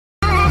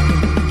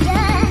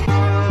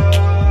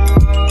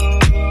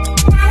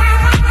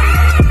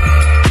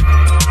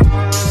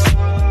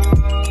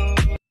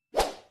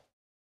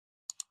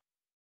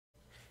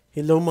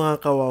Hello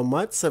mga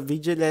kawamat! Sa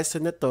video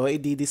lesson na to,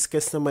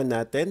 i-discuss naman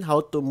natin how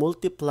to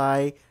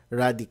multiply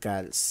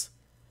radicals.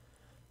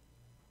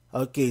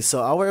 Okay,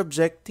 so our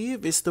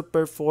objective is to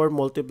perform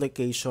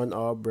multiplication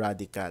of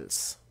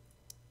radicals.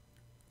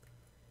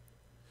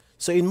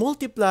 So in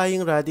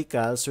multiplying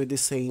radicals with the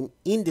same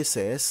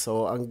indices,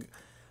 so ang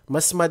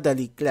mas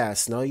madali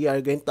class, no? You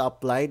are going to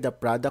apply the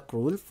product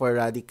rule for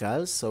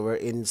radicals. So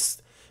wherein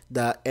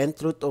the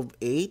nth root of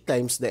A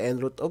times the n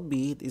root of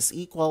B is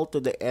equal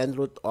to the n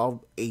root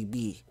of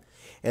AB.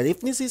 And if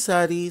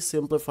necessary,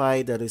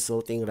 simplify the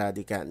resulting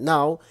radical.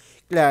 Now,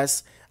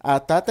 class,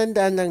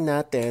 tatandaan lang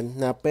natin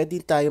na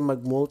pwede tayo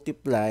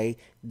mag-multiply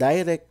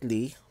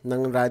directly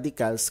ng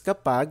radicals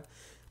kapag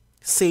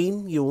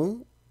same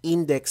yung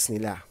index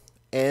nila.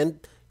 And,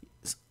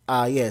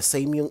 yes,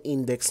 same yung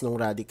index ng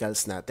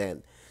radicals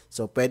natin.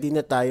 So, pwede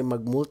na tayo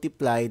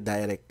mag-multiply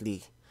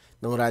directly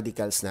ng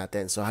radicals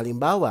natin. So,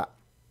 halimbawa,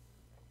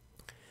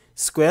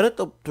 square root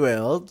of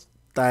 12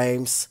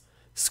 times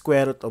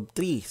square root of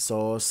 3.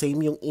 So,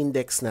 same yung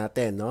index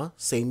natin, no?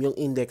 Same yung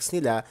index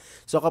nila.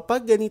 So,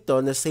 kapag ganito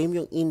na same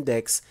yung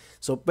index,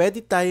 so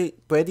pwede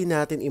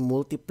natin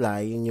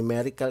i-multiply yung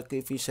numerical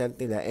coefficient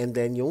nila and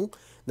then yung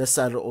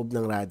nasa loob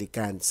ng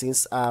radicand.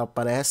 Since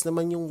parehas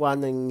naman yung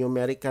 1 ng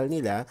numerical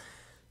nila,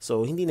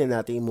 so hindi na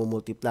natin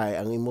i-multiply.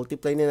 Ang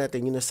i-multiply na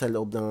natin yung nasa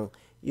loob ng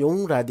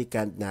yung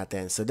radicand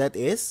natin. So, that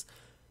is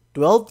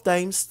 12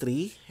 times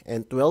 3,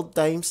 and 12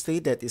 times 3,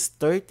 that is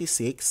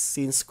 36.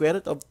 Since square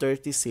root of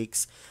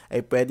 36 ay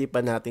pwede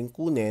pa natin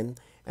kunin,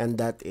 and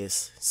that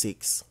is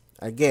 6.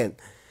 Again,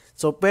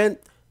 so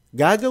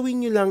gagawin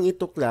nyo lang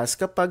ito class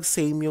kapag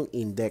same yung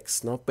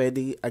index, no?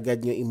 Pwede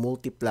agad nyo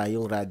i-multiply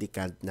yung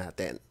radicand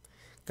natin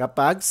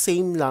kapag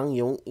same lang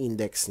yung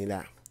index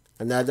nila.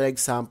 Another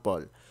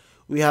example,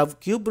 we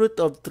have cube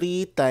root of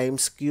 3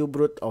 times cube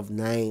root of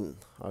 9.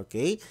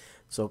 Okay?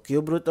 So,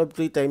 cube root of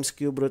 3 times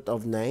cube root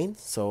of 9.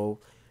 So,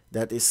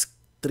 that is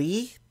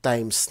 3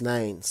 times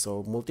 9.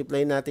 So,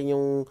 multiply natin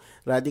yung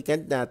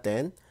radicand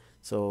natin.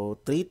 So,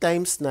 3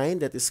 times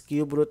 9, that is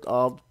cube root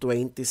of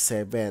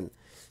 27.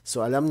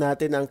 So, alam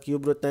natin ang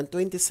cube root ng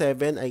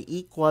 27 ay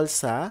equal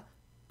sa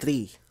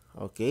 3.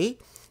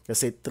 Okay?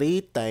 Kasi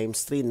 3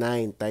 times 3,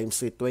 9 times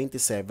 3,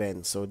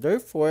 27. So,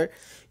 therefore,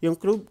 yung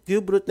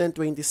cube root ng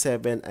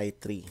 27 ay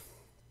 3.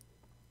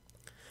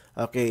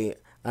 Okay.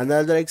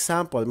 Another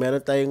example, meron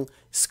tayong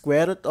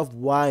square root of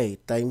y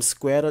times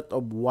square root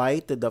of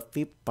y to the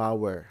 5th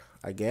power.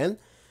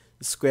 Again,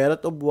 square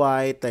root of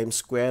y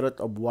times square root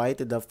of y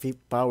to the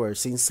 5th power.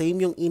 Since same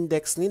yung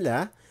index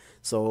nila,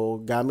 so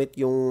gamit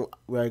yung,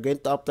 we are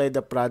going to apply the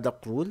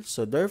product rule.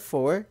 So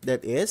therefore,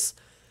 that is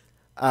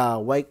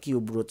y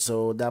cube root.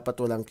 So dapat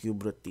walang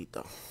cube root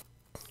dito.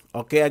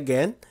 Okay,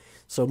 again,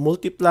 so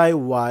multiply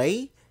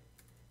y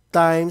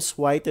times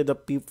y to the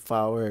 5th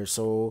power.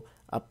 So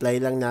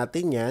apply lang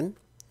natin yan.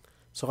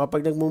 So,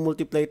 kapag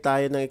nagmumultiply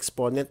tayo ng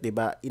exponent, di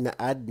ba,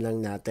 ina-add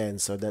lang natin.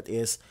 So, that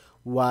is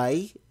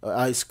y,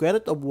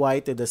 square root of y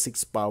to the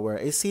 6th power.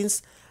 Eh,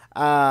 since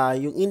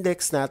yung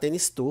index natin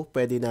is 2,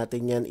 pwede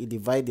natin yan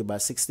i-divide, di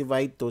ba? 6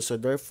 divide 2. So,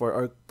 therefore,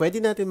 or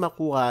pwede natin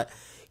makuha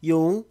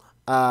yung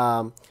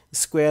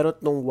square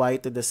root ng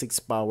y to the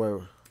 6th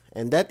power.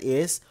 And that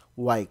is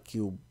y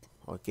cube.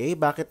 Okay?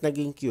 Bakit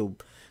naging cube?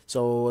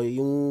 So,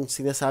 yung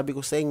sinasabi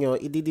ko sa inyo,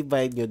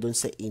 i-divide nyo dun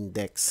sa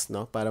index,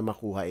 no? Para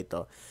makuha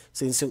ito.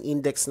 Since yung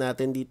index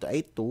natin dito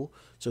ay 2,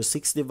 so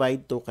 6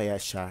 divide 2, kaya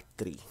siya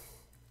 3.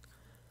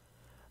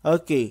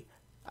 Okay.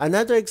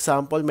 Another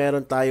example,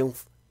 meron tayong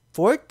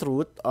 4th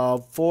root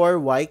of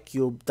 4y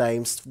cubed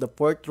times the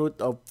 4th root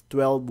of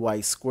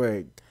 12y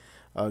squared.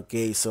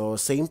 Okay, so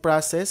same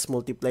process,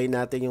 multiply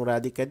natin yung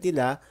radicand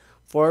nila,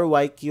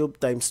 4y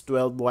cubed times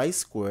 12y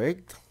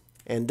squared,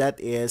 and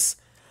that is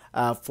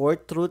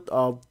 4th root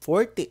of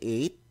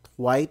 48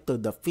 y to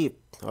the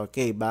 5th.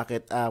 Okay,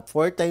 bakit? 4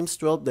 times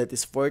 12, that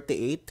is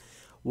 48.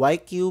 Y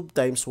cubed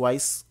times y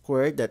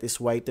squared, that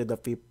is y to the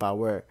 5th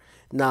power.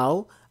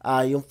 Now,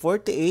 yung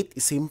 48,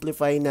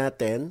 simplify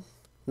natin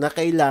na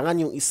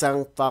kailangan yung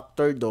isang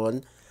factor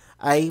doon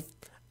ay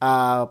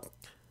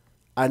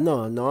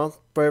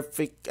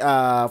perfect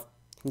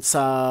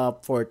sa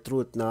 4th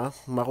root, no?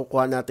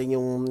 Makukuha natin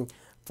yung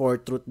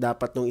 4th root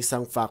dapat ng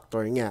isang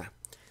factor niya.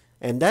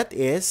 And that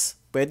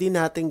is, pwede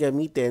natin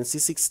gamitin si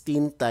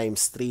 16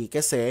 times 3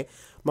 kasi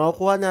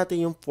makukuha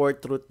natin yung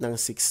 4th root ng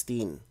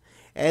 16.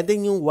 And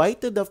then yung y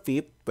to the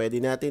 5th,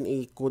 pwede natin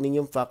ikunin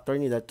yung factor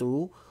nila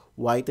to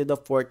y to the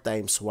 4th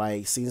times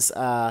y. Since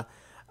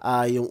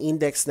yung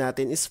index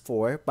natin is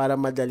 4, para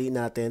madali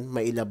natin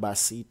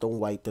mailabas itong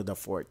y to the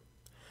 4th.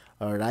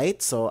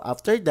 Alright, so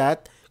after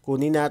that,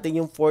 kunin natin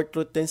yung 4th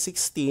root ng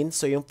 16.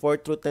 So yung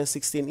 4th root ng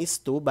 16 is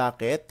 2.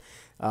 Bakit?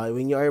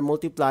 When you are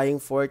multiplying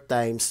 4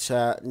 times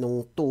siya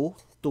nung 2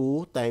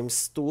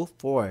 times 2,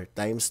 4,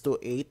 times 2,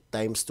 8,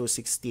 times 2,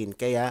 16.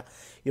 Kaya,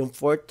 yung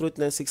 4th root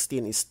ng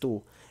 16 is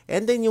 2.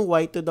 And then, yung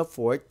y to the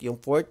 4th, yung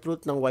 4th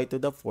root ng y to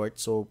the 4th,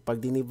 so,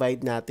 pag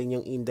dinivide natin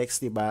yung index,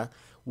 di ba,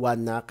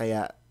 1 na,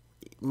 kaya,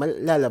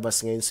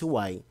 lalabas ngayon si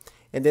y.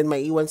 And then,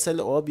 maiwan sa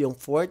loob yung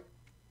 4th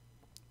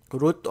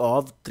root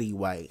of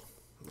 3y.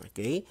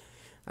 Okay?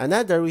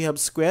 Another, we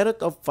have square root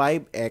of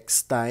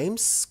 5x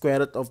times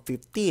square root of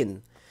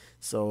 15.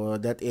 So,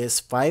 that is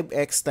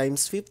 5x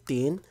times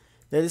 15.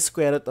 That is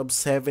square root of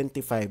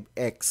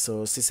 75x.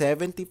 So, si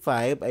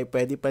 75 ay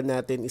pwede pa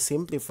natin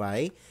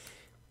i-simplify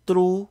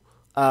through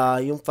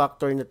yung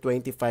factor na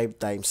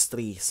 25 times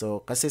 3.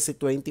 So, kasi si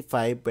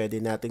 25, pwede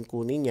natin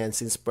kunin yan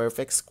since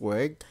perfect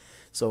squared.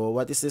 So,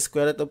 what is the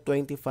square root of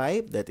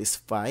 25? That is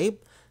 5.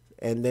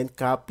 And then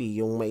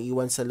copy yung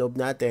maiwan sa loob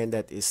natin,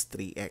 that is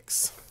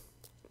 3x.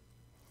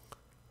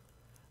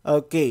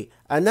 Okay,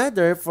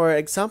 another, for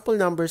example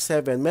number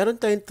 7,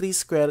 meron tayong 3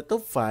 square root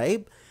of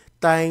 5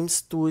 times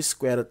 2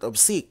 square root of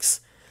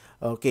 6.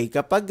 Okay,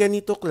 kapag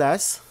ganito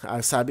class,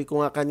 sabi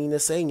ko nga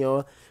kanina sa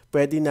inyo,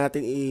 pwede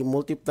natin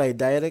i-multiply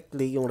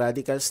directly yung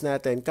radicals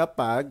natin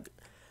kapag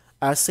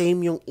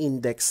same yung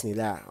index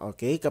nila.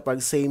 Okay,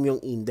 kapag same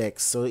yung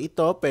index. So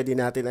ito, pwede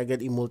natin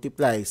agad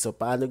i-multiply. So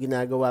paano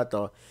ginagawa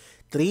to?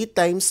 3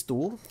 times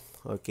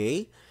 2,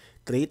 okay,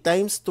 3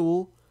 times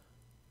 2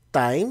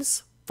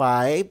 times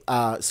 5,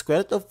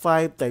 square root of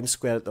 5 times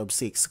square root of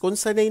 6. Kung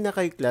sanay na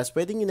kayo class,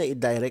 pwede nyo na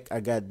i-direct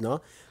agad, no?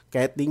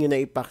 Kahit di nyo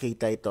na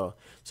ipakita ito.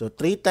 So,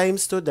 3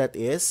 times 2, that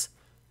is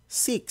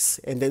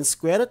 6. And then,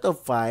 square root of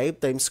 5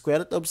 times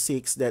square root of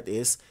 6, that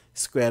is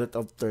square root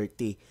of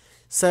 30.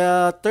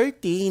 Sa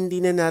 30,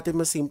 hindi na natin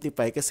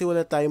masimplify kasi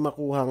wala tayong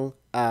makuhang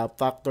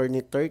factor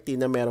ni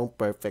 30 na merong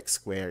perfect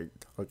squared.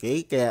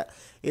 Okay? Kaya,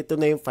 ito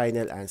na yung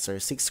final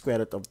answer, 6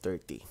 square root of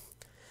 30.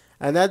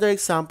 Another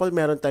example,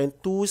 meron tayong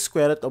 2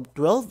 square root of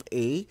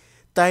 12a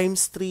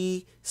times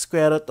 3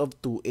 square root of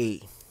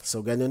 2a. So,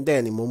 ganun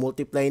din.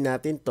 I-multiply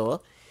natin to.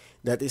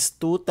 That is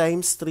 2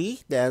 times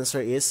 3. The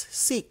answer is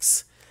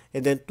 6.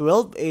 And then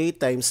 12a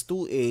times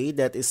 2a,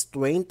 that is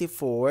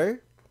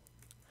 24a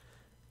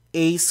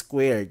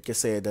squared.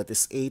 Kasi that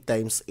is a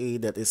times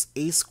a, that is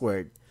a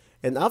squared.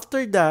 And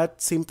after that,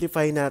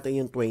 simplify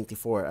natin yung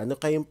 24. Ano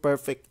kayong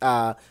perfect,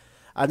 ano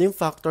yung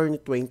factor ni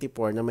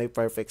 24 na may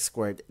perfect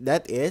squared?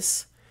 That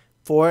is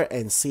 4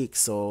 and 6.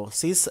 So,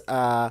 since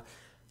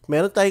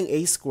meron tayong a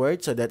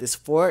squared, so that is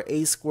 4a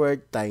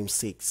squared times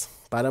 6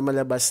 para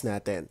malabas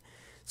natin.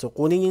 So,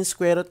 kunin yung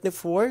square root ni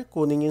 4,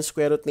 kunin yung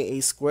square root ni a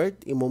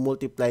squared,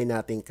 i-multiply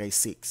natin kay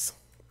 6.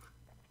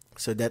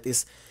 So, that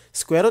is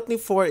square root ni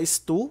 4 is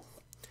 2,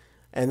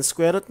 and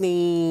square root ni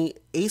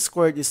a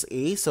squared is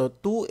a. So,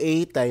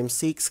 2a times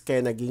 6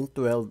 kaya naging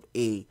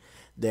 12a.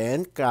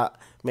 Then,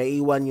 may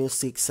iwan yung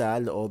 6 sa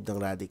loob ng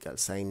radical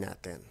sign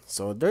natin.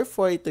 So,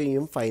 therefore, ito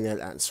yung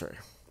final answer.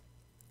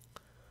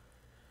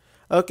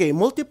 Okay,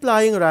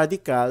 multiplying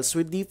radicals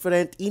with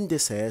different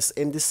indices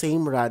and the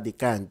same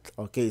radicand.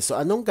 Okay, so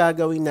anong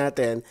gagawin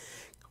natin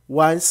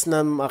once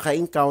na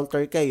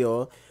maka-encounter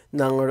kayo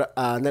ng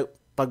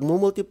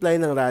pag-multiply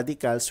ng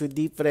radicals with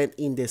different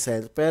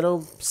indices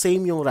pero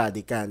same yung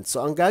radicand.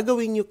 So, ang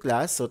gagawin nyo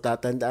class, so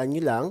tatandaan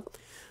nyo lang,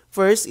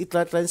 first,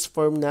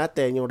 itra-transform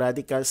natin yung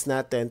radicals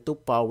natin to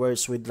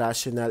powers with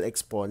rational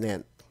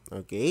exponent.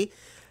 Okay?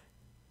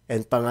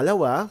 And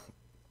pangalawa,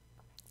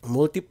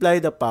 multiply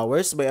the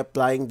powers by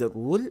applying the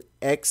rule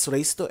x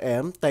raised to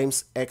m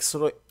times x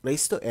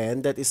raised to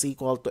n, that is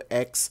equal to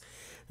x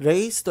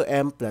raised to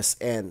m plus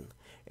n.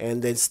 And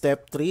then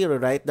step 3,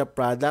 rewrite the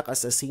product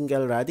as a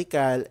single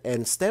radical.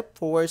 And step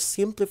 4,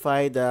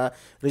 simplify the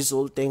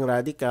resulting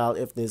radical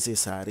if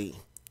necessary.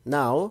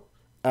 Now,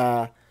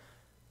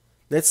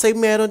 let's say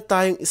meron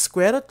tayong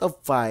square root of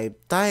 5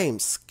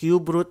 times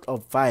cube root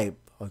of 5.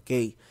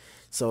 Okay.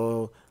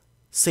 So,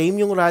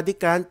 same yung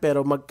radicand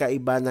pero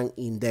magkaiba ng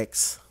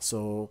index.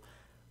 So,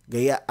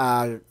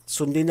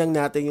 sundin lang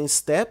natin yung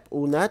step.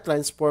 Una,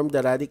 transform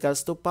the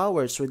radicals to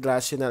powers with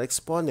rational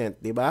exponent.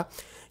 Diba?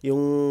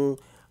 Yung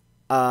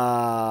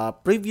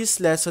previous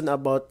lesson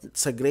about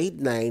sa grade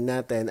 9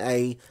 natin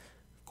ay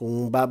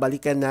kung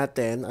babalikan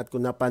natin at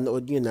kung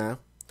napanood nyo na,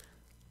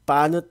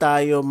 paano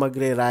tayo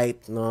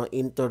magre-write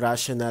into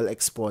rational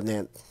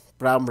exponent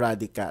from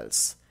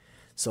radicals.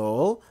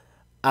 So,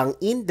 ang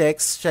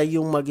index, siya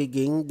yung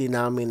magiging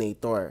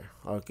denominator.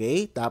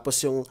 Okay? Tapos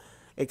yung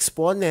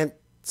exponent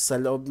sa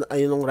loob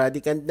ng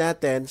radicand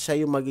natin,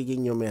 siya yung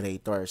magiging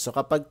numerator. So,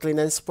 kapag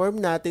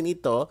transform natin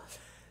ito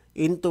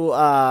into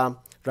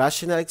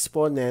rational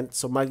exponent,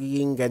 so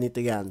magiging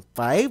ganito yan.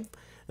 5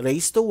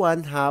 raised to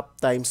 1 half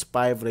times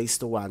 5 raised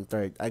to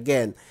 1/3.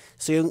 Again,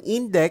 so yung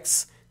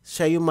index,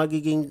 siya yung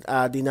magiging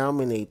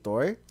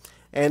denominator.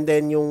 And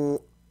then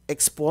yung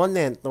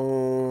exponent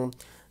ng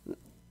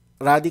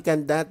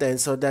radicand natin,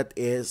 so that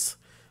is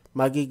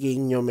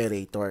magiging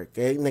numerator.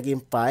 Okay?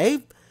 Naging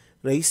 5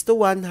 raised to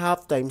 1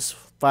 half times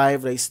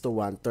 5 raised to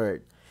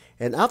 1/3.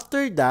 And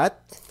after that,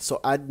 so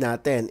add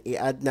natin.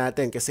 I-add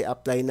natin kasi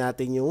apply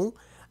natin yung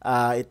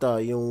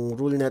yung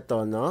rule na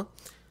to, no?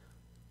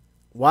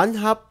 1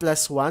 half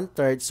plus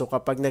 1/3. So,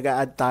 kapag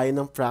nag-a-add tayo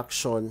ng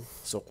fraction,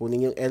 so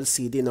kunin yung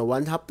LCD na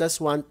 1 half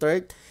plus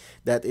 1/3,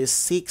 that is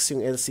 6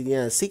 yung LCD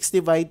na. 6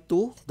 divide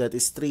 2, that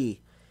is 3.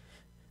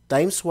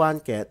 Times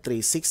 1, kaya 3.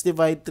 6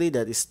 divide 3,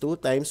 that is 2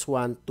 times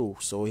 1, 2.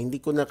 So,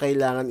 hindi ko na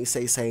kailangan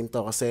isa-isahin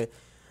to kasi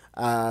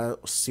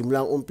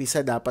simulang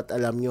umpisa, dapat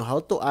alam nyo how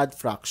to add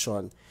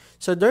fraction.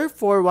 So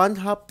therefore,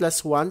 1/2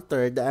 plus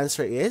 1/3, the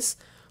answer is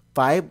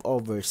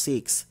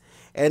 5/6.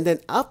 And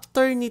then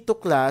after nito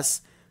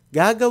class,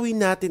 gagawin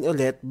natin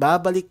ulit,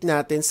 babalik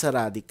natin sa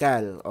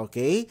radical.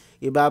 Okay?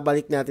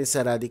 Ibabalik natin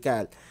sa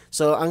radical.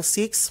 So ang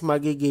 6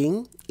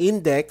 magiging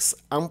index,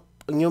 ang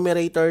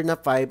numerator na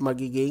 5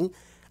 magiging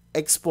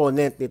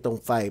exponent nitong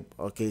 5.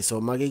 Okay,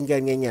 so maging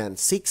ganyan yan.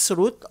 6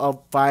 root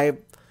of 5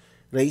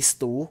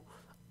 raised to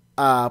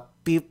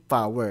fifth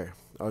power.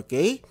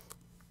 Okay?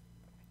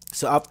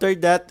 So after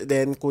that,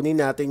 then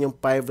kunin natin yung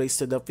 5 raised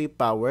to the fifth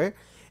power.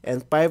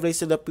 And 5 raised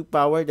to the fifth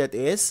power, that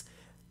is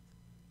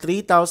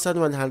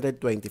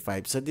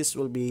 3,125. So this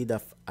will be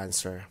the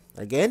answer.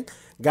 Again,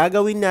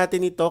 gagawin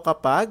natin ito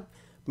kapag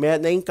may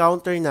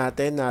na-encounter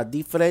natin na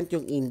different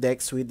yung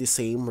index with the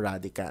same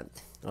radicand.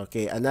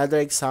 Okay, another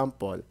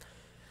example.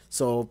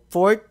 So,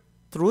 fourth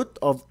root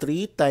of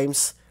 3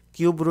 times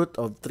cube root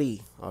of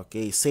 3.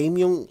 Okay, same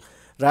yung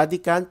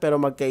radicand pero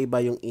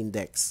magkaiba yung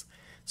index.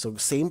 So,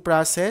 same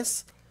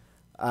process.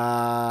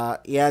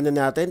 Iano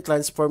natin,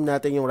 transform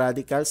natin yung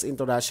radicals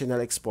into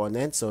rational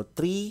exponent. So,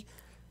 3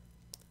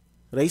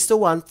 raised to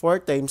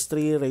 1/4 times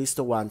 3 raised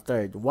to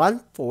 1/3.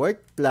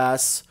 1/4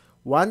 plus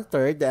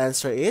 1/3, the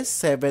answer is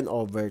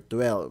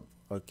 7/12.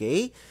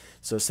 Okay?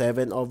 So,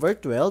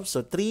 7/12.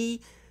 So,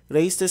 3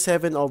 raised to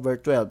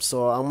 7/12.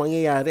 So, ang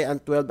mangyayari, ang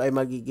 12 ay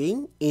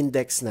magiging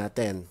index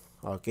natin.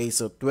 Okay?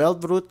 So,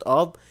 12 root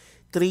of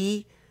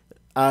 3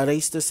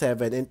 raised to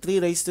 7. And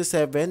 3 raised to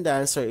 7, the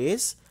answer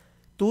is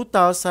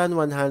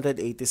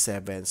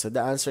 2,187. So, the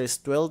answer is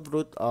 12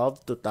 root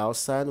of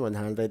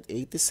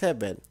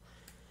 2,187.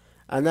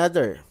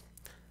 Another,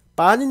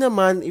 paano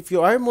naman if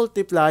you are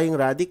multiplying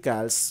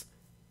radicals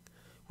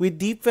with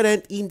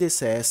different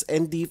indices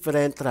and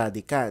different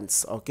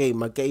radicands? Okay,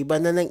 magkaiba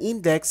na ng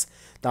index,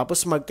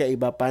 tapos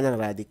magkaiba pa ng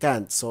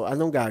radicand. So,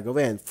 anong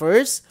gagawin?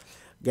 First,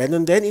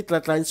 ganun din,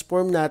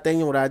 itra-transform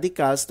natin yung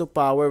radicals to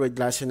power with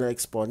rational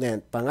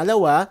exponent.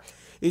 Pangalawa,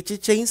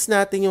 i-change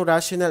natin yung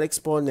rational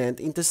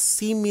exponent into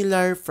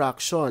similar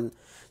fraction.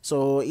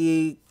 So,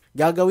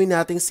 gagawin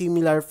natin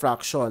similar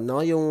fraction,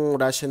 no? Yung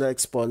rational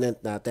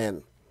exponent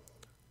natin.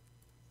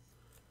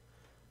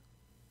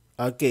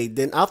 Okay,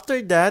 then after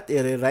that,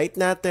 i-rewrite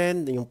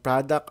natin yung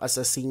product as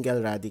a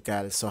single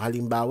radical. So,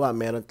 halimbawa,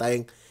 meron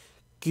tayong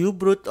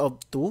cube root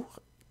of 2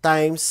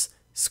 times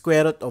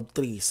square root of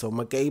 3. So,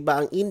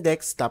 magkaiba ang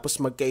index,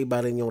 tapos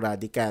magkaiba rin yung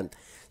radicand.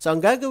 So,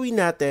 ang gagawin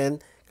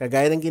natin,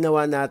 kagaya ng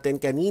ginawa natin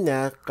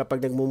kanina,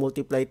 kapag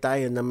nagmumultiply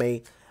tayo na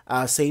may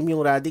same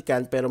yung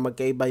radicand pero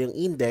magkaiba yung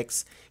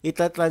index,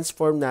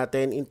 ita-transform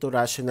natin into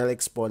rational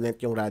exponent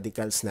yung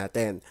radicals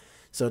natin.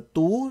 So,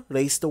 2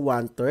 raised to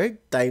 1/3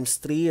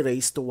 times 3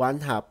 raised to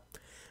 1/2.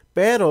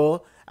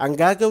 Pero, ang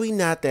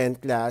gagawin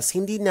natin, class,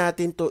 hindi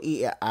natin to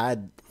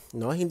i-add.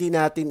 No? Hindi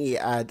natin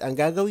i-add. Ang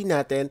gagawin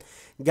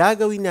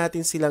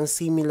natin silang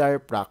similar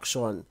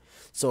fraction.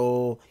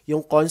 So,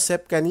 yung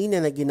concept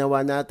kanina na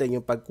ginawa natin,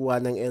 yung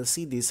pagkuha ng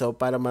LCD, so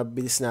para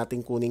mabilis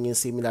natin kunin yung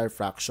similar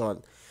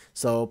fraction.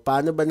 So,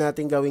 paano ba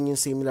natin gawin yung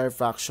similar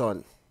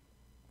fraction?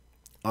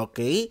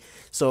 Okay,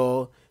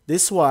 so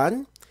this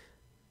one,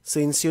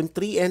 since yung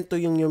 3 and 2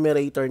 yung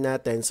numerator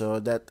natin,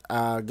 so that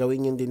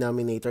gawin yung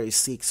denominator is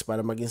 6 para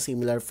maging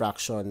similar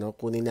fraction. No?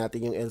 Kunin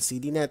natin yung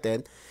LCD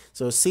natin.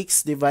 So,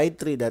 6 divide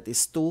 3, that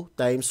is 2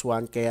 times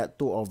 1, kaya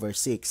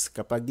 2/6.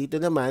 Kapag dito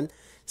naman,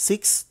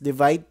 6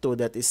 divide 2,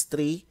 that is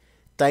 3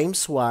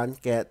 times 1,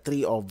 kaya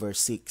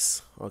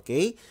 3/6.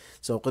 Okay?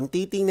 So, kung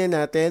titingnan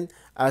natin,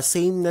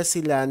 same na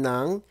sila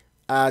ng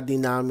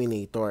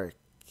denominator.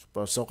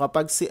 So,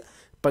 pag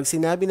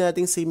sinabi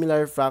natin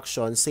similar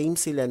fraction, same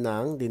sila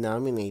ng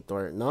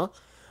denominator, no?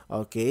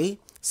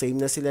 Okay? Same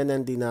na sila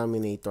ng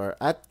denominator.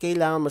 At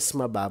kailangan mas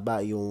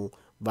mababa yung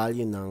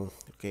value ng,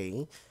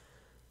 okay?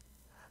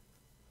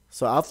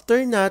 So,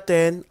 after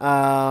natin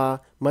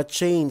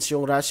ma-change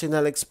yung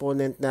rational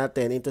exponent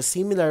natin into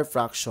similar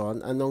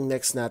fraction, anong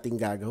next natin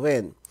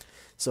gagawin?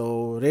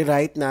 So,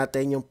 rewrite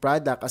natin yung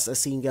product as a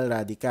single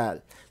radical.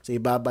 So,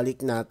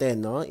 ibabalik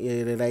natin, no?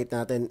 I-rewrite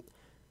natin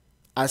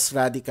as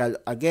radical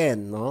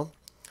again, no?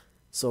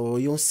 So,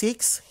 yung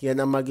 6,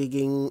 yan ang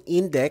magiging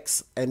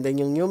index, and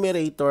then yung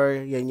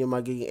numerator, yan yung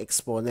magiging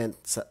exponent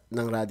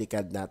ng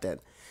radicand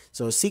natin.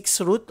 So, 6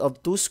 root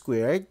of 2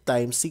 squared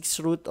times 6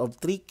 root of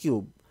 3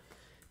 cubed.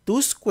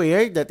 2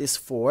 squared, that is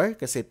 4,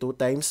 kasi 2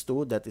 times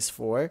 2, that is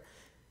 4.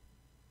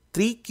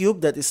 3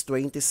 cubed, that is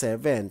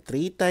 27.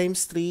 3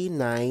 times 3,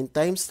 9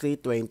 times 3,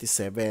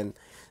 27.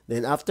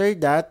 Then after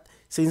that,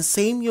 since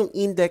same yung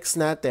index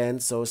natin,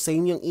 so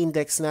same yung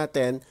index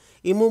natin,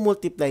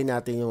 imumultiply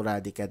natin yung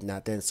radicand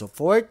natin. So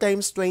 4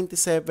 times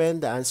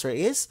 27, the answer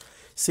is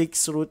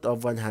 6 root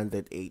of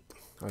 108.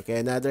 Okay,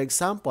 another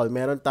example,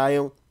 meron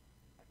tayong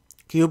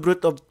cube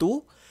root of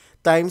 2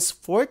 times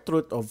 4th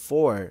root of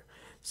 4.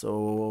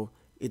 So,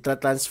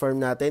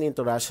 itra-transform natin into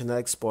rational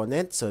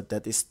exponent. So,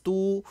 that is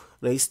 2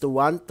 raised to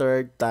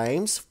 1/3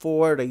 times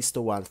 4 raised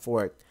to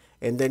 1/4.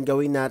 And then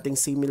gawin nating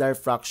similar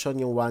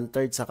fraction yung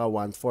 1/3 saka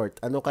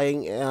 1/4. Ano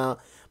kayang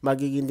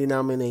magiging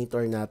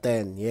denominator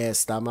natin?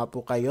 Yes, tama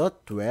po kayo,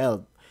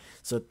 12.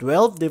 So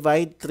 12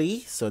 divide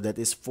 3, so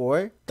that is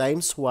 4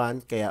 times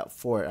 1, kaya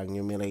 4 ang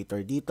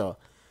numerator dito.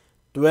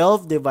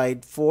 12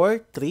 divide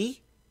 4,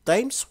 3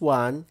 times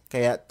 1,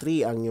 kaya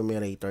 3 ang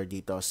numerator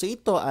dito. So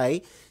ito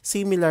ay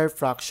similar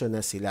fraction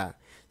na sila.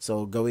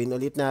 So gawin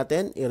ulit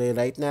natin,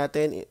 i-rewrite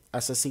natin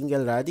as a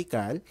single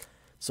radical.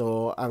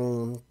 So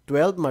ang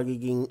 12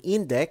 magiging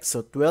index,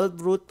 so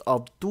 12 root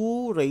of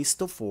 2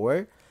 raised to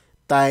 4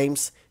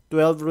 times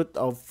 12 root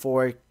of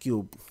 4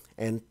 cube.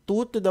 And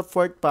 2 to the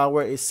 4th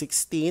power is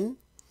 16.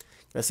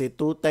 Kasi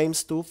 2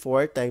 times 2,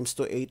 4 times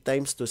 2, 8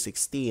 times 2,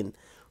 16.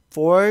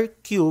 4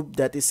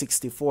 cube, that is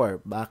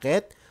 64.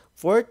 Bakit?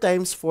 4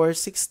 times 4,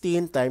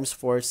 16 times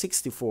 4,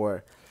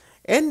 64.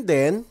 And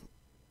then,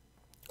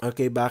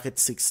 okay,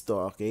 bakit 6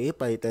 to? Okay,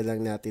 palitan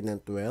lang natin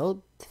ng 12.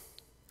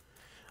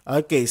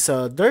 Okay,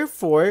 so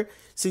therefore,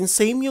 since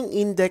same yung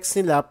index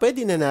nila,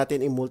 pwede na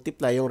natin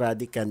i-multiply yung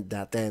radicand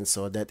natin.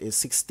 So that is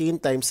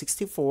 16 times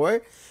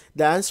 64.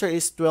 The answer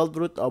is 12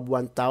 root of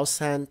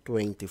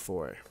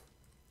 1024.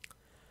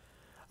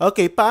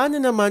 Okay, paano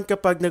naman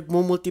kapag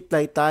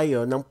nagmumultiply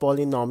tayo ng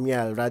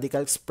polynomial,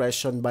 radical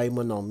expression by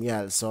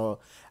monomial? So,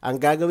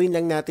 ang gagawin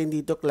lang natin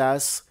dito,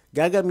 class,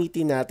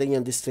 gagamitin natin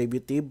yung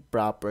distributive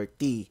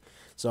property.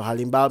 So,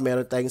 halimbawa,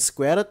 meron tayong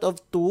square root of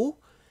 2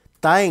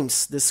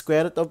 times the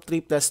square root of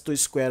 3 plus 2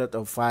 square root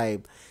of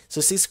 5.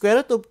 So, si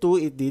square root of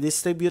 2,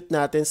 i-distribute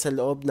natin sa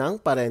loob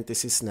ng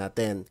parenthesis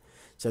natin.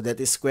 So,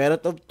 that is square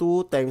root of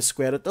 2 times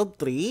square root of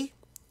 3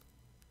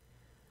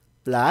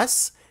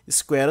 plus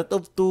square root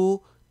of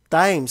 2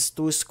 times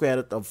 2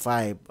 square root of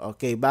 5.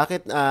 Okay,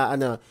 bakit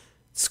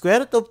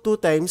square root of 2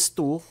 times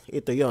 2,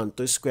 ito yon,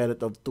 2 square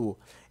root of 2.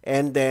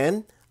 And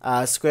then,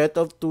 square root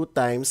of 2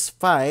 times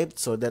 5,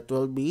 so that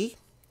will be,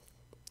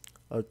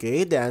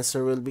 okay, the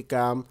answer will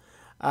become,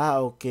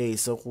 okay,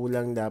 so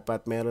kulang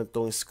dapat meron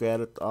tong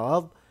square root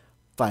of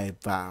 5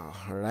 pa.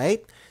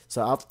 Alright?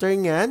 So, after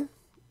nyan,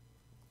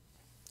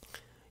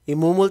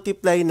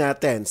 imumultiply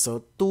natin.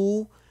 So,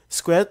 2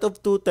 square root of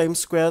 2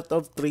 times square root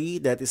of 3,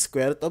 that is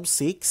square root of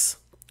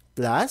 6,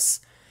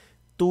 plus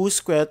 2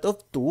 square root of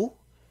 2,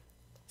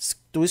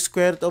 2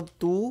 square root of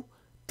 2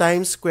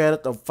 times square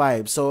root of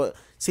 5. So,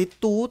 si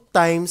 2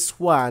 times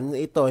 1,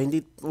 ito,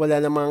 wala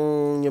namang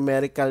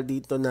numerical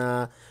dito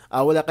na,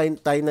 wala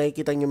tayo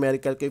nakikita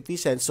numerical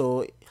coefficient.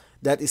 So,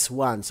 that is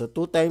 1. So,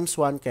 2 times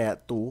 1,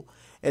 kaya 2.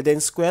 And then,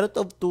 square root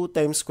of 2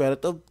 times square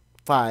root of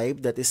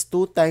 5, that is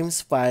 2 times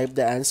 5,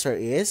 the answer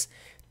is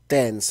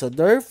 10. So,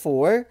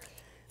 therefore,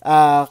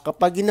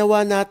 kapag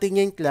ginawa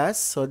natin yung class,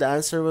 so the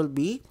answer will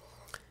be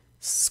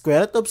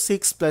square root of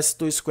 6 plus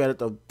 2 square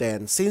root of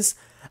 10. Since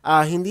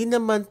hindi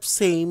naman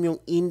same yung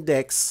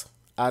index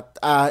at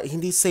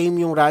hindi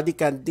same yung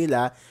radicand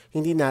nila,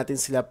 hindi natin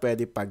sila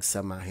pwede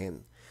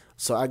pagsamahin.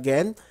 So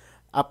again,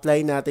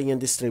 apply natin yung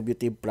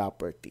distributive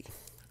property.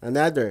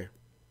 Another,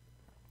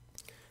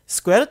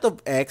 square root of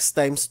x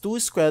times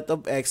 2 square root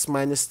of x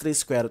minus 3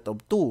 square root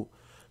of 2.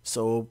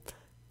 So,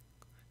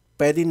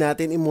 pwede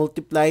natin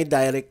i-multiply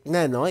direct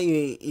na, no?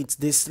 It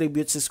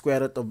distributes the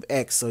square root of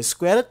x. So,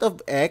 square root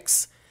of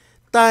x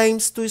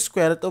times 2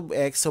 square root of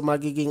x. So,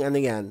 magiging ano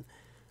yan?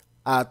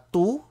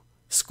 2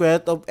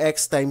 square root of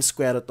x times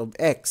square root of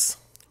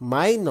x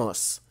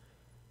minus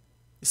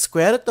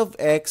square root of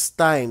x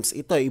times,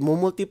 ito,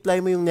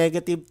 imumultiply mo yung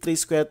negative 3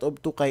 square root of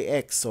 2 kay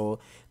x.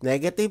 So,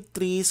 negative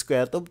 3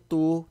 square root of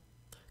 2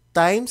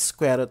 times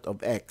square root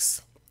of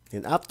x.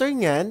 Then, after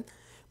nyan,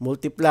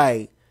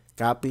 multiply.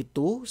 Copy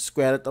 2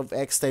 square root of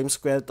x times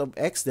square root of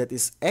x, that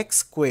is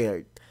x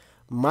squared,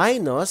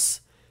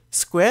 minus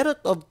square root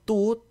of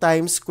 2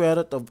 times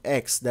square root of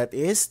x, that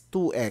is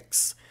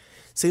 2x.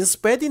 Since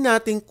pwede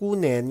natin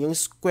kunin yung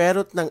square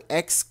root ng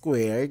x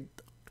squared,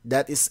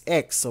 that is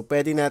x. So,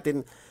 pwede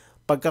natin,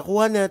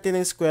 pagkakuha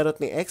natin ng square root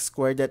ng x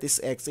squared, that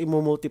is x,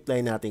 imumultiply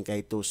natin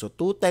kay 2. So,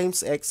 2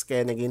 times x,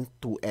 kaya naging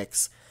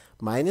 2x.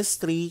 Minus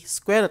 3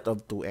 square root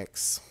of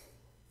 2x.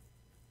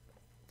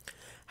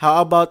 How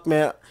about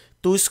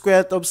 2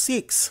 square root of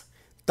 6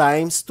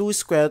 times 2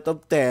 square root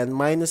of 10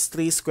 minus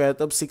 3 square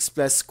root of 6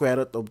 plus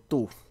square root of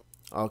 2.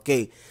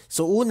 Okay.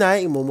 So,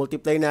 una,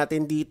 imumultiply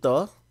natin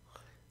dito.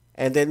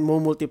 And then,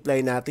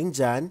 mumultiply natin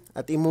dyan.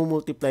 At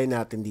imumultiply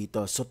natin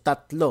dito. So,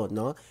 tatlo,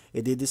 no?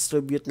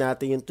 I-distribute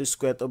natin yung 2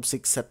 square root of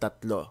 6 sa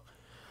tatlo.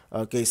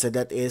 Okay. So,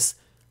 that is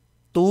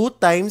 2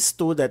 times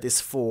 2, that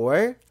is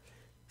 4.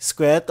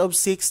 Square root of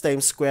 6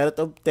 times square root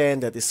of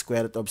 10, that is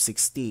square root of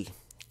 60.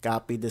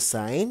 Copy the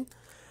sign.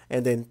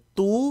 And then,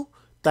 2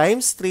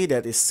 times 3,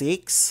 that is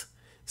 6.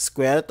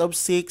 Square root of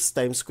 6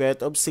 times square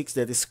root of 6,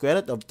 that is square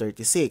root of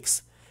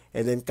 36.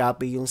 And then,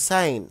 copy yung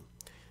sign.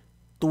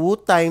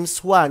 2 times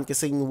 1,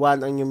 kasi yung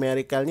 1 ang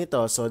numerical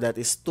nito. So, that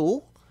is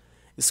 2.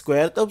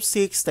 Square root of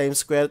 6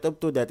 times square root of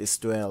 2, that is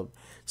 12.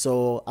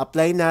 So,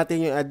 apply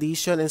natin yung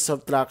addition and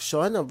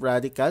subtraction of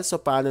radicals.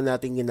 So, paano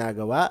natin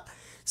ginagawa?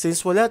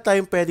 Since wala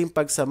tayong pwedeng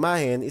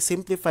pagsamahin,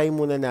 isimplify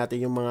muna natin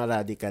yung mga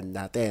radicand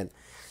natin.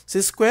 Sa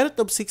square root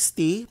of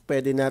 60,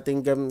 pwede natin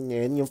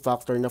gamitin yung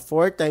factor na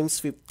 4 times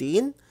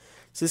 15.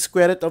 Sa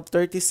square root of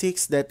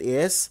 36, that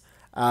is,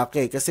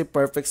 okay, kasi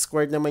perfect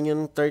squared naman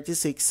yung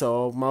 36,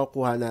 so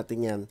makukuha natin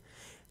yan.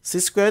 Sa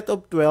square root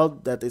of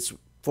 12, that is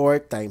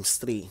 4 times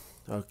 3.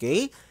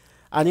 Okay?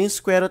 Ano yung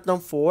square root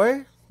ng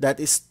 4? That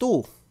is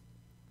 2.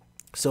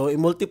 So,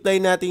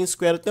 i-multiply natin yung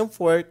square root ng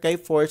 4 kay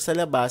 4 sa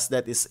labas,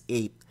 that is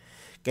 8.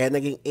 Kaya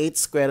naging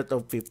 8 square root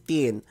of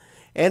 15.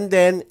 And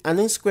then,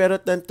 anong square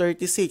root ng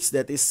 36?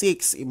 That is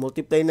 6.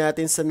 I-multiply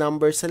natin sa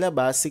number sa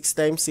labas, 6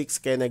 times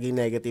 6, kaya naging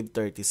negative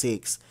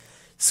 36.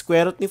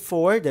 Square root ni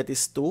 4, that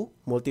is 2.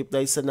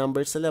 Multiply sa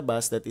number sa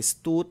labas, that is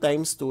 2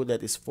 times 2, that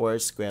is 4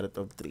 square root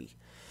of 3.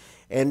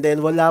 And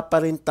then, wala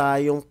pa rin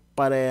tayong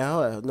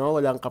pareho, no?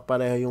 Walang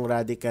kapareho yung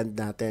radicand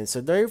natin.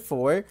 So,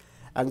 therefore,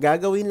 ang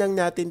gagawin lang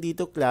natin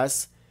dito,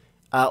 class,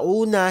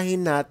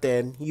 uunahin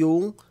natin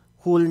yung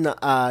whole na,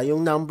 yung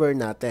number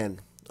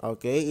natin.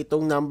 Okay?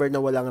 Itong number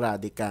na walang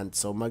radicand.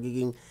 So,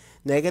 magiging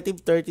negative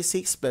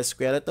 36 plus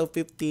square root of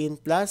 15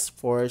 plus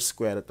 4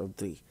 square root of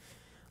 3.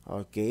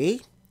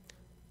 Okay?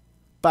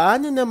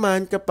 Paano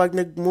naman kapag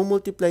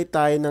nagmumultiply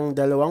tayo ng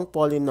dalawang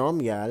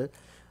polynomial,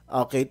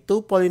 okay,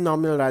 two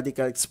polynomial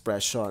radical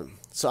expression.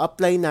 So,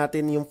 apply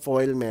natin yung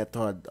FOIL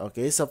method.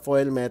 Okay? Sa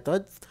FOIL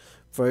method,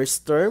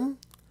 first term,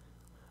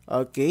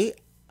 okay,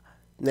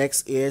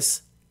 next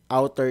is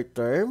outer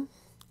term,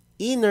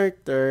 inner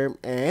term,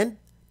 and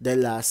the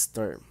last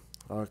term.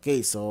 Okay,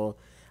 so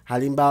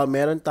halimbawa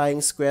meron tayong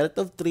square root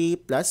of 3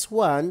 plus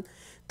 1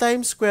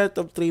 times square root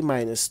of 3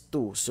 minus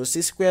 2. So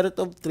si square root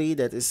of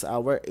 3, that is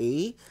our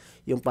A,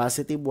 yung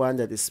positive 1,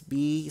 that is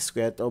B,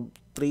 square root of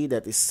 3,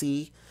 that is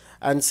C,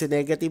 and si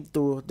negative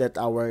 2, that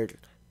our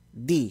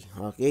D.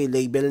 Okay,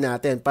 label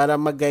natin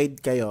para mag-guide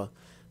kayo.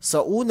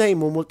 So una,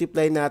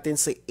 i-multiply natin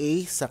si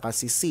A saka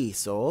si C.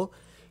 So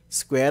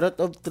square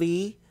root of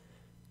 3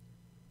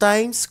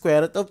 times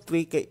square root of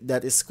 3,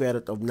 that is square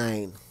root of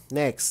 9.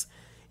 Next,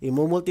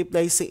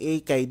 i-multiply si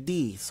A kay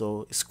D.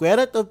 So,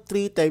 square root of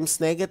 3 times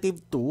negative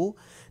 2,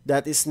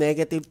 that is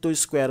negative 2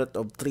 square root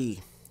of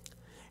 3.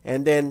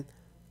 And then,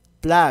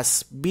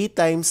 plus B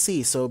times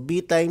C. So,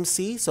 B times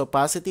C, so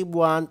positive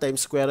 1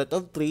 times square root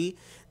of 3,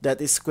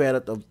 that is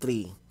square root of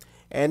 3.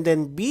 And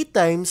then, B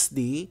times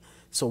D,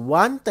 so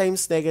 1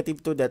 times negative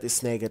 2, that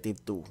is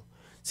negative 2.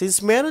 Since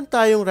meron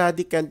tayong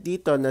radicand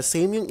dito na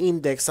same yung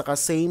index saka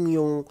same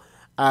yung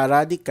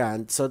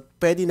radicand, so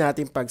pwede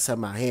natin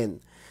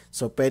pagsamahin.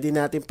 So pwede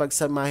natin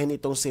pagsamahin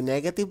itong si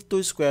negative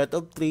 2 square root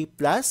of 3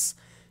 plus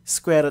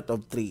square root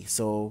of 3.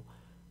 So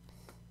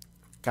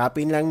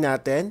copy lang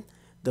natin.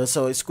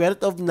 So square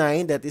root of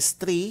 9, that is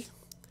 3.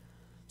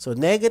 So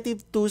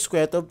negative 2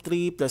 square root of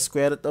 3 plus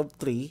square root of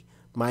 3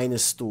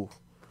 minus 2.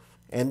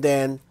 And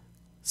then,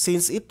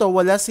 since ito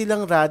wala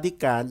silang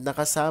radicand na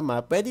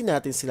kasama, pwede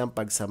natin silang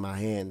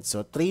pagsamahin.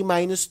 So 3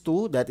 minus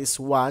 2, that is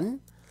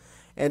 1.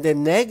 And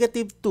then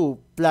negative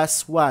 2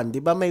 plus 1,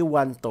 di ba may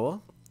 1 to?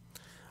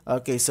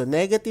 Okay, so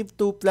negative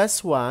 2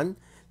 plus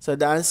 1, so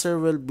the answer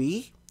will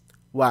be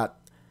what?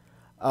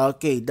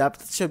 Okay,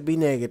 dapat should be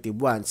negative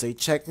 1. So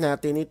i-check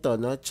natin ito,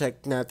 no?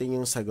 Check natin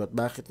yung sagot.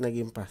 Bakit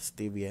naging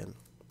positive yan?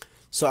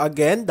 So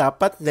again,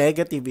 dapat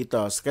negative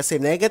ito. Kasi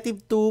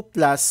negative 2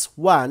 plus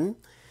 1,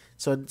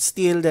 so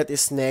still that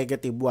is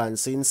negative 1.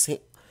 Since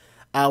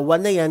 1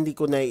 na yan,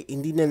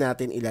 hindi na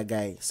natin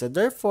ilagay. So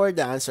therefore,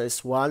 the answer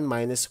is 1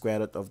 minus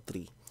square root of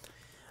 3.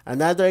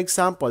 Another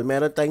example,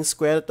 meron tayong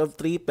square root of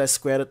 3 plus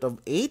square root of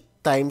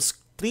 8 times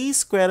 3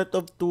 square root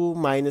of 2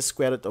 minus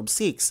square root of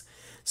 6.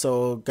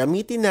 So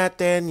gamitin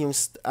natin yung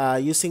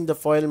using the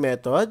FOIL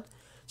method.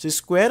 So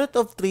square root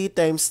of 3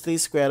 times 3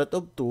 square root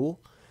of 2.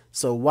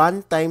 So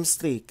 1 times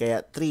 3,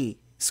 kaya 3.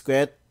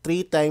 Square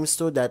 3 times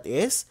 2, that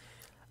is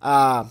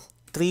 3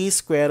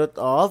 square root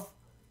of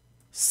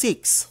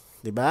 6.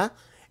 Diba?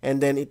 And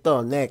then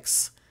ito,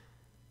 next.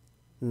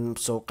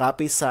 So,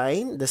 copy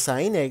sign, the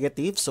sign,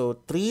 negative.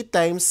 So, 3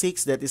 times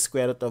 6, that is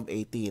square root of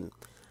 18.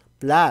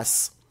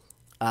 Plus,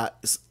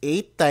 8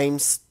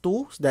 times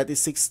 2, that is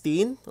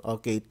 16.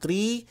 Okay,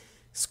 3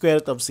 square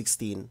root of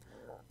 16.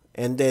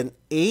 And then,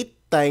 8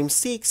 times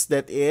 6,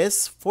 that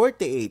is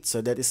 48.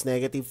 So, that is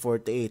negative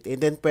 48.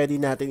 And then,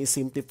 pwede natin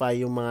i-simplify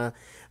yung mga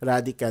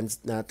radicands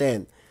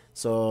natin.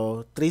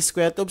 So, 3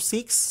 square root of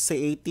 6 sa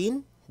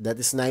 18, that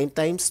is 9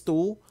 times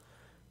 2.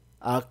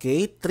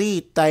 Okay,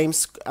 3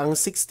 times, ang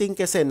 16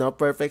 kasi, no,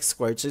 perfect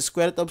squared. So,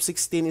 square root of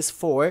 16 is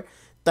 4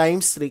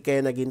 times 3, kaya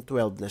naging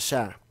 12 na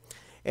siya.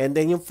 And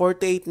then, yung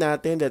 48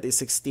 natin, that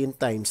is 16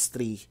 times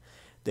 3.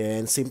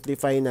 Then,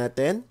 simplify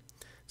natin.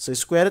 So,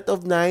 square root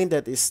of 9,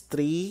 that is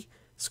 3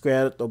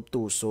 square root of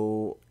 2. So,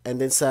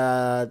 and then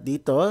sa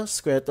dito,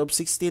 square root of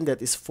 16, that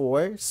is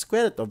 4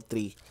 square root of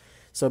 3.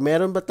 So,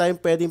 meron ba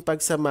tayong pwedeng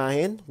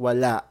pagsamahin?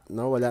 Wala.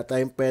 No? Wala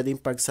tayong pwedeng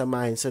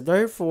pagsamahin. So,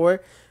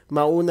 therefore,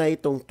 mauna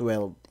itong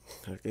 12.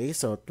 Okay,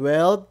 so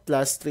 12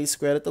 plus 3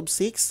 square root of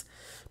 6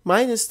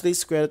 minus 3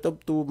 square root of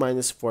 2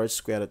 minus 4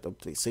 square root of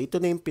 3. So, ito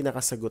na yung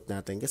pinakasagot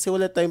natin. Kasi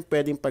wala tayong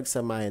pwedeng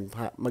pagsamahin.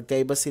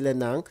 Magkaiba sila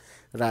ng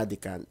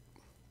radicand.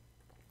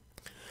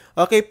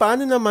 Okay,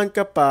 paano naman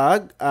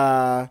kapag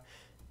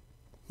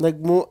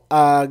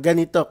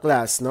ganito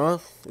class,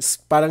 no?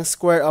 Parang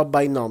square of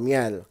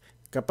binomial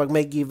kapag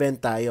may given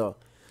tayo.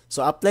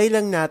 So, apply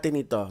lang natin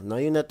ito,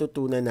 no? Yung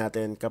natutunan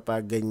natin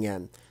kapag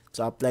ganyan.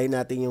 So, apply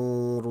natin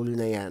yung rule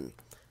na yan.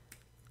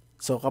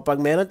 So,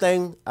 kapag meron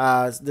tayong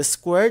the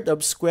square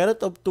root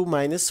of 2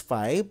 minus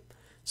 5,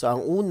 so,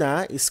 ang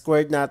una,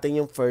 squared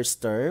natin yung first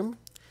term.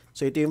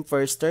 So, ito yung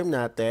first term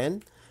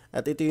natin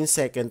at ito yung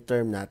second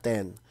term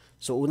natin.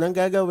 So, unang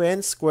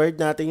gagawin, squared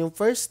natin yung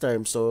first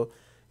term. So,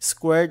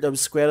 squared of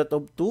square root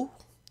of 2.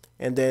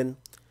 And then,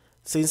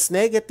 since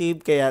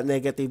negative, kaya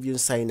negative yung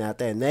sign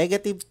natin.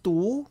 Negative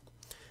 2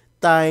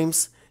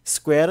 times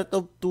square root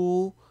of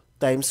 2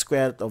 times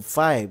square root of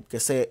 5.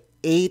 Kasi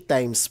A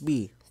times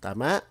B.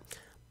 Tama?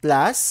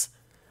 Plus,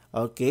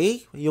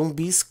 okay, yung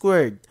B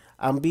squared.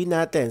 Ang B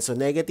natin, so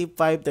negative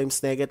 5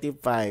 times negative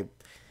 5.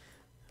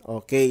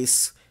 Okay,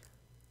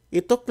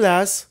 ito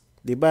class,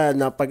 di ba,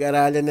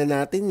 napag-aralan na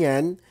natin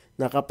yan,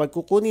 na kapag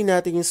kukunin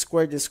natin yung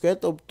square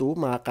root of 2,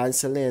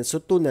 maka-cancel na yan. So,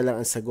 2 na lang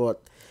ang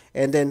sagot.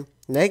 And then,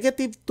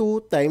 negative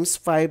 2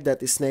 times 5, that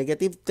is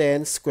negative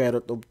 10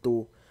 square root of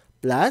 2.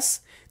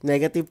 Plus,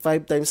 negative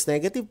 5 times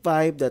negative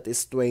 5, that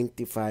is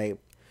 25.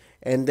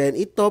 And then,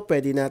 ito,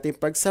 pwede natin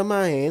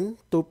pagsamahin.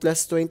 2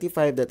 plus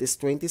 25, that is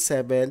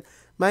 27,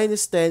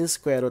 minus 10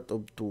 square root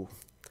of 2.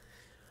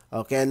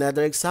 Okay,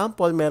 another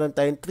example, meron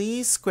tayong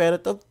 3 square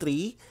root of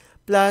 3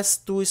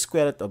 plus 2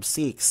 square root of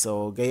 6.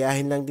 So,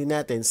 gayahin lang din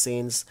natin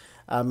since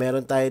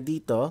meron tayo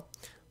dito.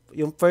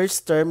 Yung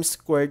first term,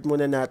 squared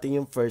muna natin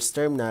yung first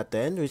term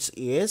natin, which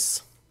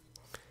is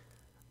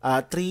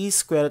 3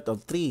 square root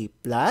of 3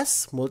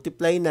 plus,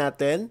 multiply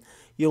natin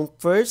yung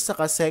first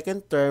saka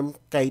second term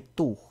kay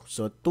 2.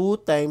 So,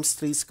 2 times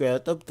 3 square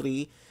root of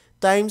 3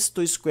 times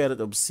 2 square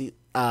root of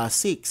 6.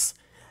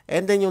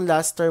 And then yung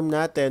last term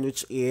natin,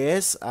 which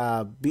is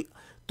 2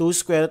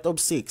 square root of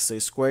 6. So,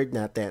 squared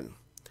natin.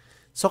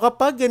 So,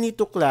 kapag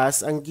ganito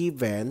class ang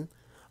given,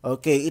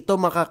 okay, ito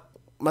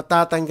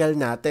matatanggal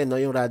natin, no,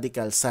 yung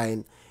radical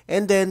sign.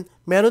 And then,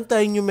 meron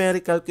tayong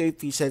numerical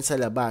coefficient sa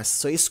labas.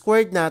 So,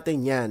 squared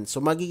natin yan. So,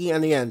 magiging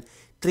ano yan?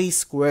 3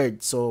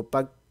 squared. So,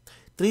 pag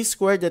 3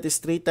 squared, that is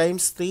 3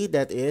 times 3,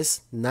 that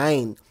is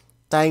 9.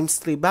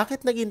 Times 3.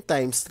 Bakit naging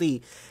times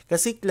 3?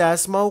 Kasi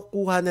class,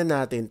 makukuha na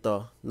natin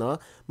to, no?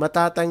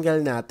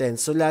 Matatanggal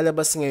natin. So,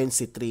 lalabas ngayon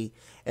si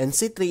 3. And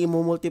si 3,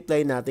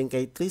 imumultiply natin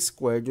kay 3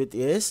 squared, which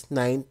is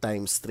 9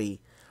 times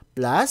 3.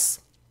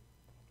 Plus,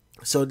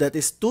 so that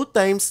is 2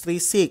 times 3,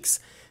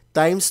 6.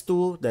 Times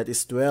 2, that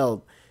is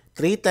 12.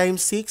 3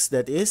 times 6,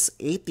 that is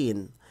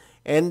 18.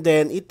 And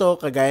then,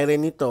 ito, kagaya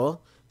rin ito.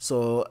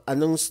 So,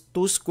 anong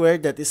 2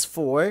 squared, that is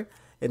 4.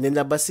 And then,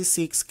 labas si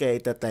 6,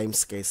 kaya ita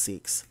times kay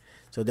 6.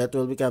 So, that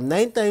will become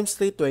 9 times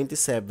 3,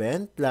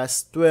 27,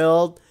 plus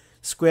 12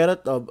 square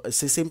root of,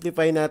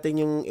 sisimplify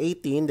natin yung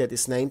 18, that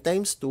is 9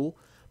 times 2,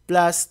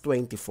 plus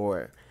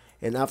 24.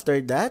 And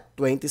after that,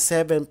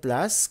 27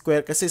 plus,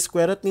 kasi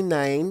square root ni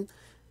 9,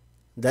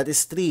 that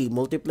is 3.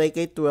 Multiply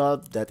kay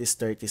 12, that is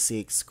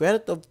 36.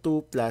 Square root of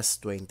 2 plus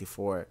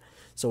 24.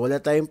 So,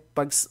 wala tayong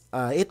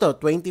ito,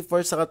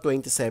 24 saka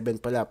 27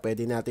 pala,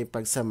 pwede natin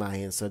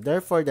pagsamahin. So,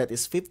 therefore, that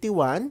is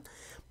 51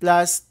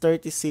 plus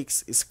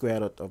 36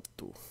 square root of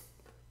 2.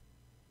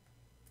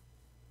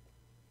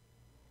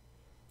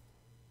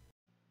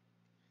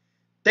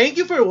 Thank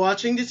you for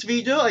watching this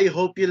video. I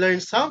hope you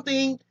learned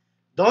something.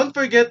 Don't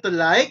forget to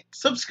like,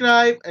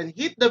 subscribe, and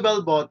hit the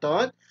bell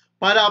button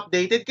para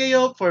updated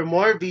kayo for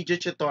more video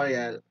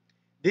tutorial.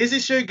 This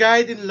is your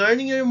guide in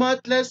learning your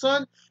math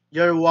lesson,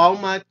 your Wow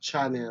Math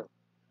channel.